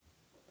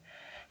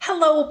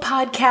Hello,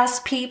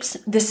 podcast peeps.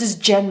 This is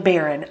Jen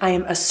Barron. I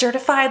am a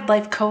certified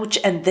life coach,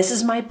 and this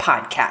is my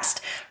podcast,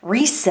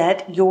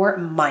 Reset Your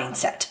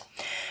Mindset.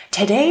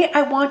 Today,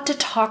 I want to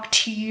talk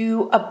to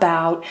you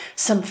about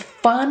some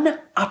fun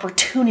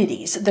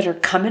opportunities that are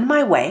coming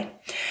my way.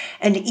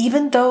 And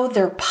even though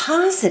they're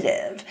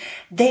positive,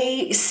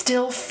 they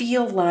still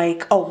feel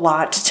like a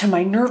lot to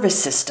my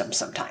nervous system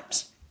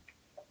sometimes.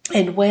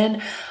 And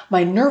when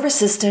my nervous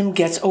system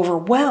gets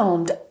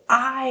overwhelmed,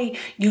 I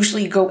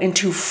usually go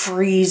into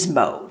freeze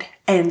mode.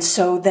 And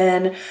so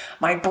then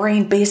my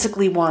brain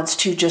basically wants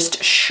to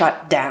just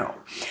shut down.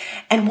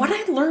 And what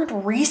I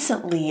learned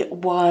recently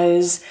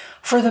was,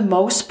 for the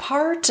most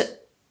part,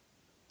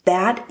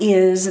 that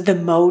is the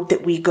mode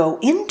that we go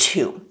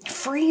into,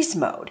 freeze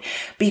mode.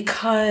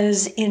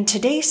 Because in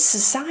today's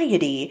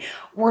society,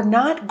 we're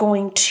not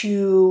going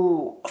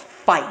to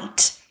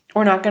fight.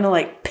 We're not going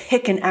to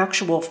pick an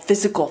actual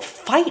physical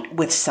fight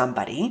with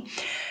somebody.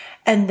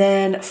 And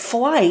then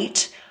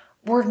flight,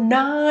 we're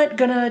not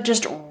going to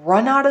just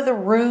run out of the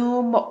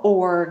room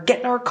or get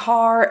in our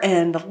car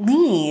and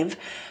leave.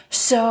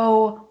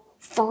 So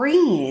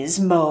freeze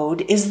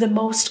mode is the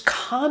most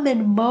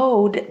common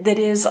mode that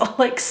is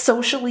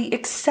socially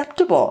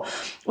acceptable,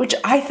 which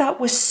I thought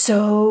was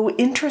so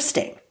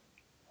interesting.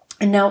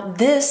 And now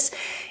this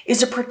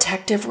is a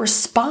protective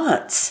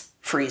response.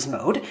 Freeze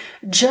mode,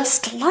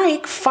 just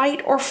like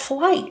fight or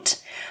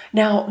flight.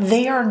 Now,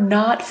 they are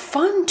not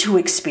fun to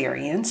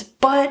experience,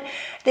 but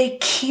they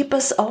keep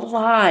us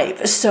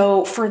alive.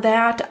 So for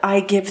that,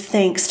 I give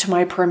thanks to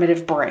my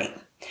primitive brain.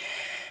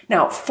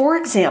 Now, for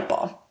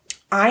example,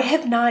 I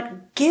have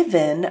not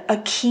given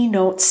a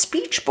keynote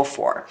speech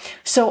before.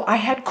 So I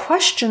had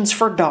questions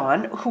for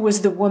Dawn, who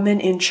was the woman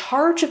in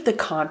charge of the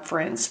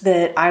conference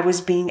that I was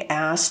being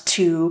asked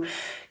to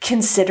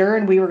consider,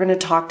 and we were going to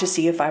talk to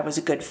see if I was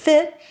a good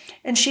fit.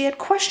 And she had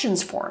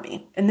questions for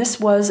me. And this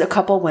was a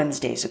couple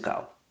Wednesdays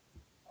ago.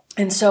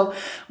 And so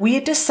we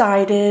had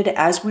decided,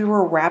 as we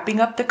were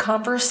wrapping up the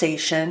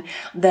conversation,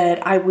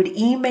 that I would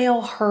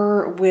email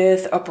her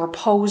with a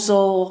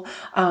proposal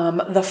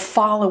the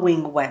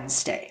following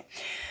Wednesday.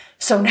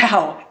 So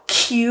now,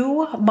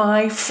 cue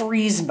my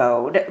freeze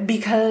mode,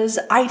 because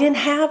I didn't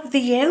have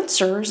the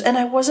answers and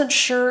I wasn't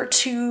sure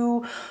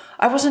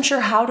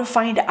how to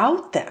find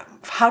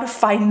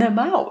them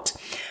out.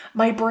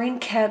 My brain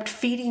kept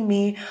feeding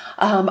me,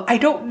 I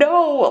don't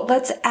know,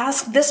 let's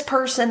ask this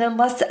person and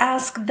let's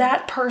ask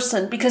that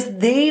person because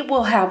they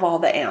will have all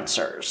the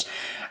answers.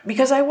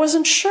 Because I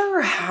wasn't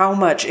sure how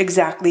much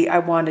exactly I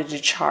wanted to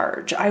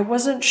charge. I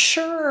wasn't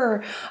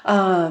sure,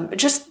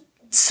 just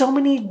so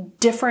many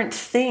different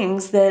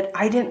things that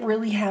I didn't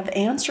really have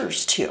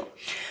answers to.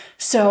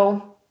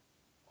 So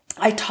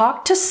I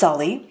talked to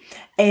Sully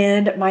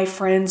and my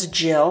friends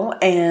Jill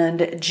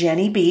and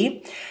Jenny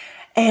B,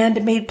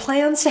 and made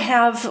plans to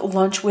have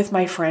lunch with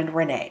my friend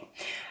Renee,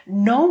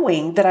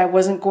 knowing that I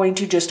wasn't going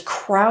to just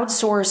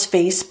crowdsource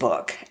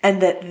Facebook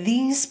and that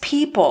these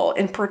people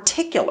in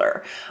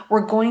particular were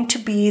going to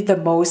be the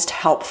most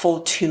helpful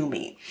to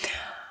me.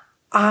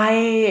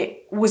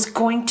 I was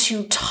going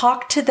to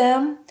talk to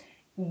them,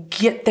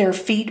 get their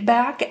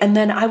feedback, and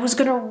then I was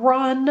going to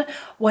run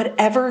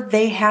whatever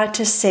they had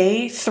to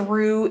say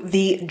through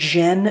the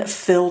Jen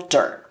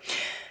filter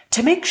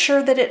to make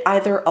sure that it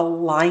either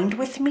aligned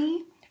with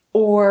me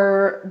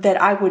or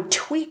that I would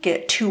tweak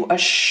it to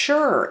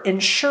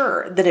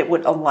ensure that it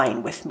would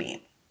align with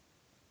me.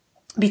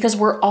 Because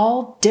we're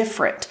all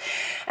different.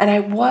 And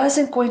I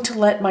wasn't going to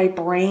let my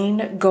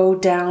brain go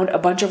down a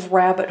bunch of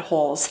rabbit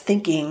holes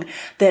thinking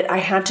that I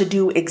had to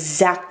do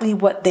exactly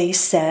what they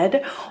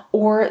said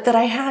or that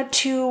I had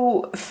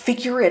to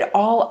figure it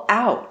all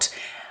out.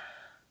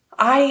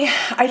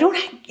 I don't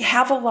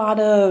have a lot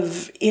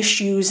of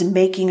issues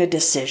making a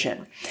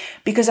decision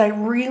because I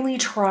really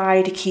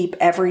try to keep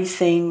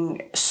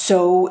everything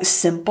so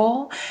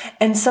simple.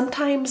 And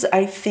sometimes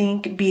I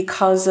think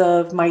because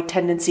of my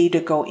tendency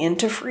to go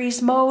into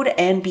freeze mode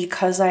and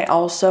because I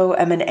also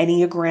am an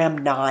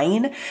Enneagram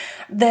 9,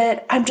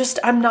 that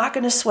I'm not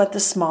going to sweat the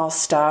small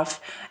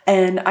stuff,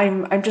 and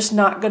I'm just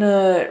not going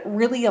to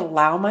really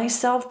allow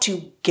myself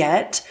to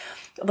get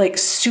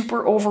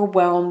super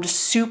overwhelmed,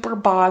 super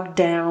bogged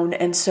down.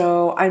 And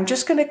so I'm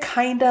just going to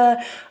kind of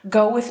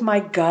go with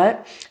my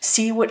gut,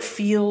 see what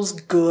feels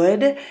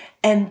good.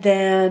 And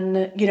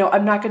then,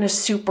 I'm not going to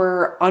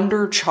super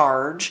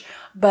undercharge,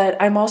 but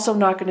I'm also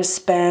not going to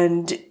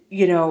spend,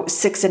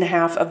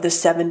 6.5 of the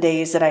 7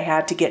 days that I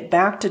had to get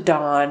back to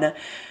Dawn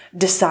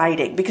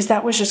deciding, because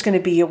that was just going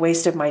to be a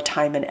waste of my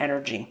time and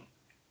energy.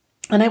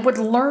 And I would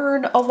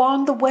learn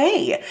along the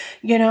way,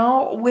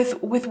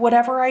 with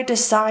whatever I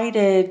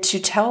decided to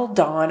tell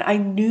Dawn. I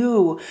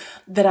knew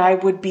that I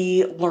would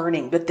be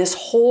learning, that this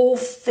whole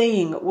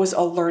thing was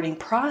a learning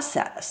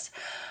process.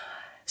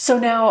 So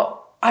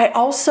now I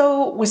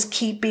also was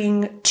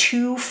keeping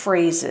 2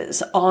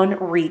 phrases on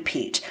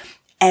repeat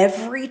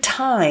every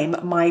time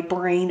my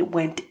brain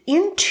went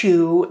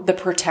into the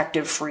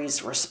protective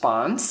freeze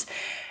response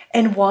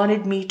and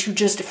wanted me to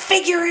just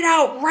figure it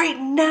out right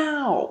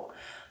now.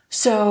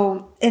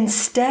 So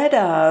instead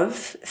of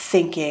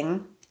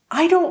thinking,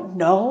 I don't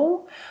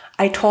know,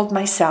 I told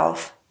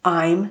myself,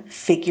 I'm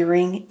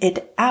figuring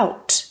it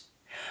out.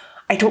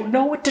 I don't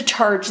know what to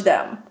charge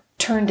them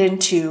turned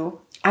into,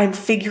 I'm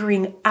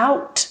figuring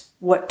out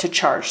what to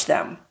charge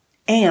them.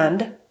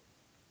 And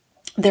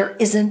there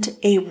isn't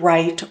a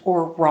right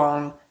or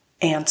wrong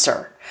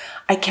answer.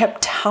 I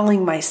kept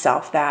telling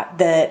myself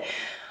that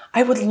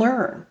I would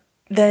learn,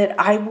 that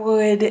I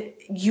would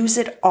use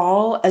it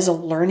all as a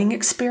learning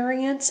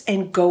experience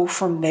and go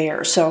from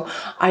there. So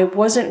I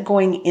wasn't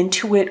going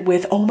into it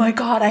with, oh my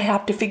God, I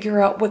have to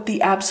figure out what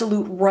the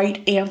absolute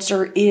right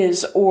answer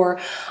is, or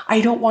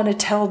I don't want to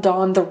tell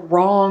Dawn the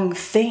wrong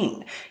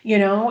thing.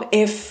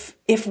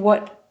 If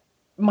what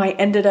my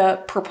ended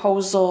up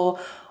proposal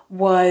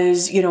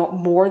was,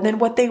 more than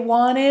what they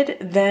wanted,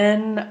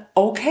 then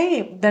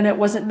okay, then it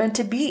wasn't meant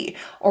to be.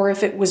 Or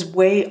if it was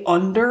way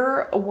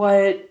under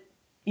what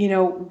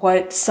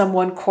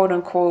someone quote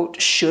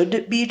unquote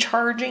should be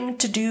charging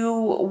to do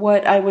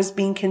what I was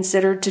being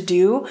considered to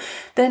do,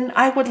 then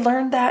I would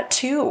learn that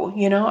too.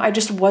 I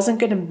just wasn't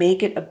going to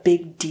make it a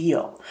big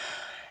deal.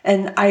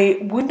 And I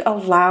wouldn't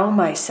allow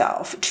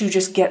myself to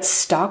just get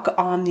stuck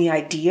on the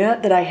idea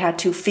that I had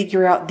to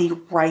figure out the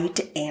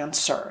right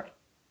answer.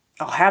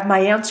 I'll have my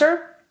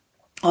answer.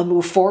 I'll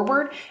move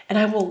forward and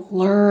I will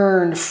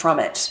learn from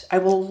it. I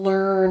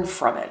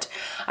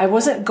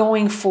wasn't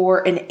going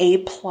for an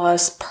A+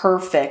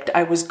 perfect.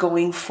 I was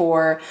going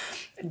for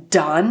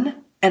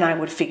done and I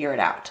would figure it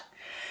out.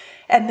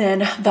 And then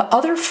the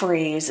other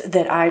phrase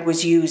that I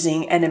was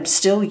using and am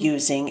still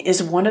using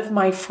is one of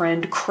my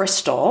friend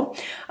Crystal,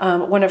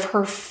 one of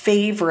her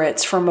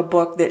favorites from a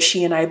book that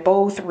she and I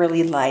both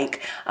really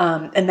like.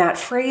 And that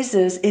phrase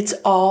is, it's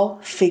all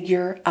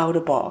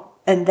figureoutable.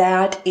 And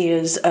that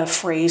is a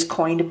phrase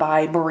coined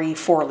by Marie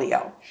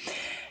Forleo.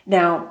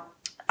 Now,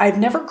 I've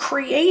never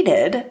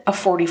created a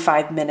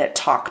 45-minute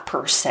talk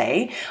per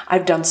se.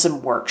 I've done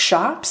some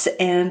workshops,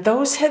 and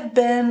those have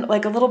been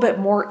like a little bit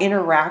more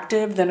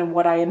interactive than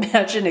what I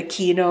imagine a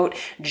keynote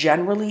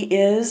generally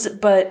is.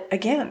 But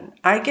again,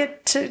 I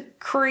get to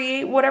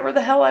create whatever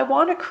the hell I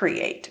want to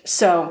create.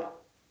 So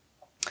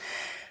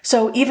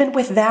even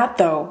with that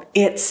though,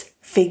 it's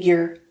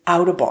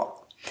figureoutable.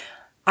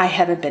 I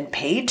haven't been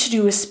paid to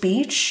do a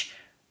speech.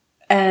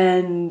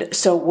 And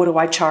so what do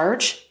I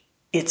charge?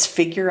 It's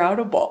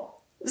figureoutable.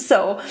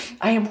 So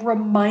I am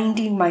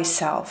reminding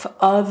myself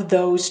of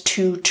those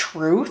two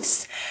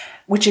truths,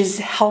 which is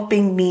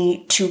helping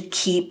me to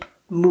keep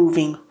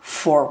moving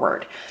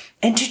forward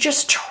and to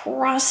just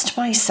trust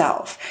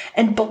myself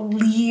and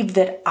believe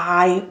that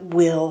I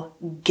will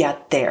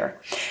get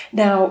there.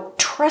 Now,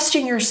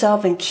 trusting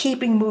yourself and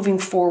keeping moving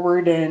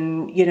forward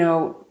and,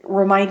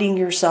 reminding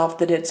yourself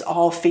that it's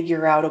all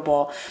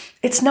figureoutable.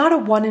 It's not a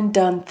one and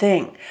done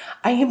thing.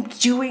 I am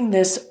doing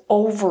this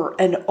over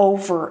and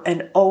over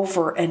and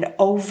over and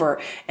over.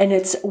 And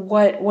it's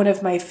what one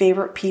of my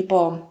favorite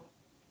people,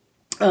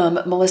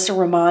 Melissa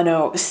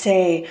Romano,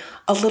 say,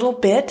 a little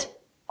bit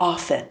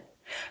often.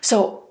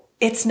 So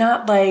it's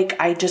not like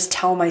I just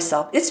tell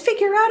myself it's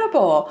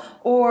figureoutable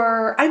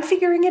or I'm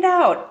figuring it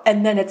out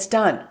and then it's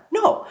done.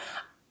 No.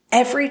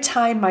 Every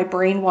time my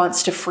brain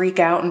wants to freak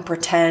out and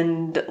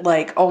pretend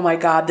like, oh my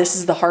God, this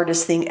is the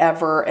hardest thing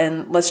ever,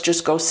 and let's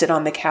just go sit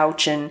on the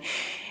couch and,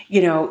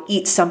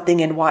 eat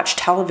something and watch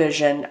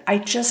television, I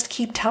just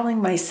keep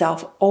telling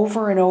myself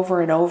over and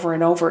over and over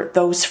and over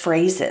those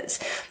phrases.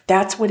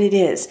 That's what it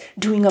is.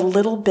 Doing a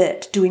little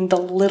bit, doing the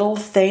little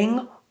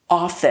thing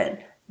often.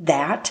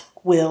 That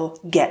will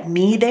get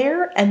me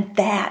there and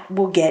that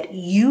will get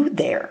you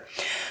there.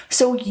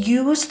 So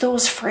use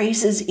those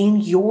phrases in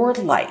your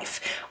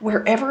life,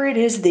 wherever it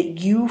is that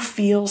you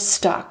feel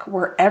stuck,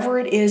 wherever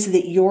it is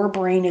that your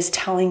brain is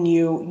telling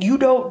you, you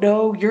don't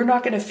know, you're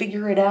not going to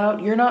figure it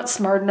out, you're not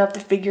smart enough to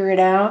figure it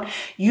out,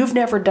 you've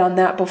never done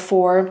that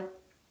before.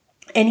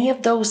 Any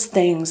of those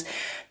things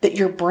that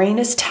your brain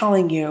is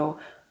telling you,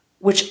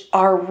 which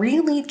are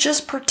really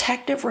just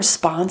protective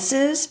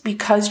responses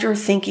because you're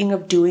thinking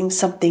of doing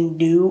something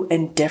new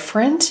and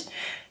different,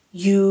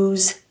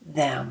 use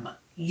them.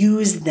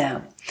 Use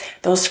them.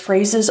 Those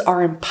phrases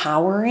are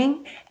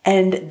empowering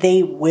and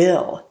they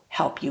will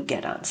help you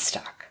get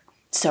unstuck.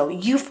 So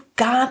you've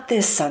got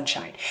this,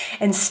 sunshine.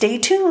 And stay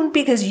tuned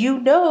because you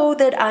know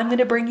that I'm going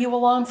to bring you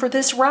along for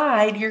this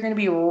ride. You're going to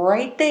be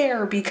right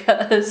there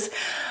because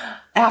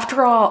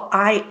after all,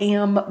 I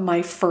am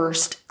my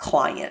first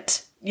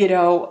client.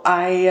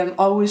 I am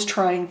always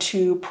trying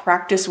to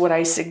practice what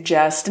I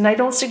suggest, and I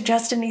don't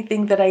suggest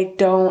anything that I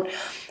don't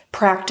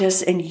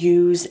practice and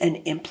use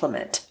and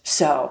implement.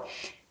 So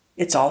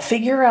it's all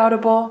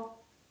figureoutable,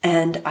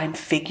 and I'm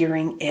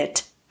figuring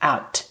it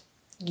out.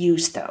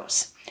 Use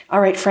those.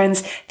 All right,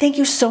 friends, thank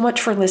you so much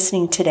for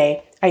listening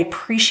today. I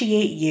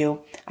appreciate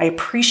you. I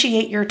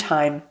appreciate your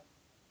time.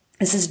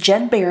 This is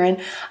Jen Barron.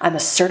 I'm a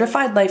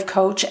certified life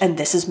coach, and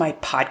this is my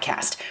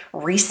podcast,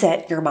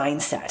 Reset Your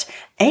Mindset.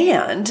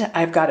 And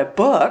I've got a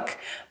book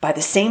by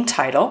the same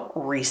title,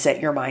 Reset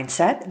Your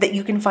Mindset, that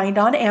you can find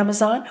on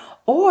Amazon,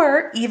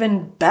 or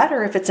even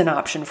better, if it's an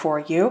option for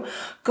you,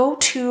 go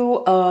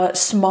to a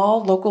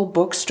small local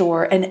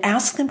bookstore and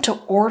ask them to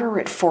order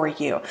it for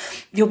you.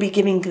 You'll be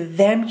giving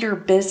them your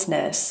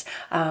business.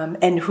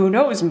 And who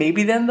knows,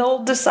 maybe then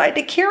they'll decide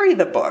to carry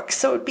the book.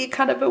 So it'd be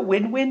kind of a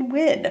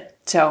win-win-win.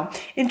 So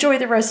enjoy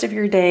the rest of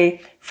your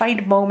day.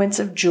 Find moments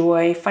of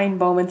joy. Find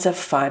moments of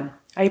fun.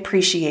 I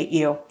appreciate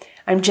you.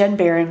 I'm Jen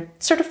Barron,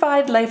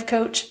 certified life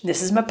coach.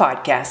 This is my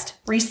podcast,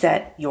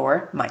 Reset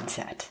Your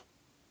Mindset.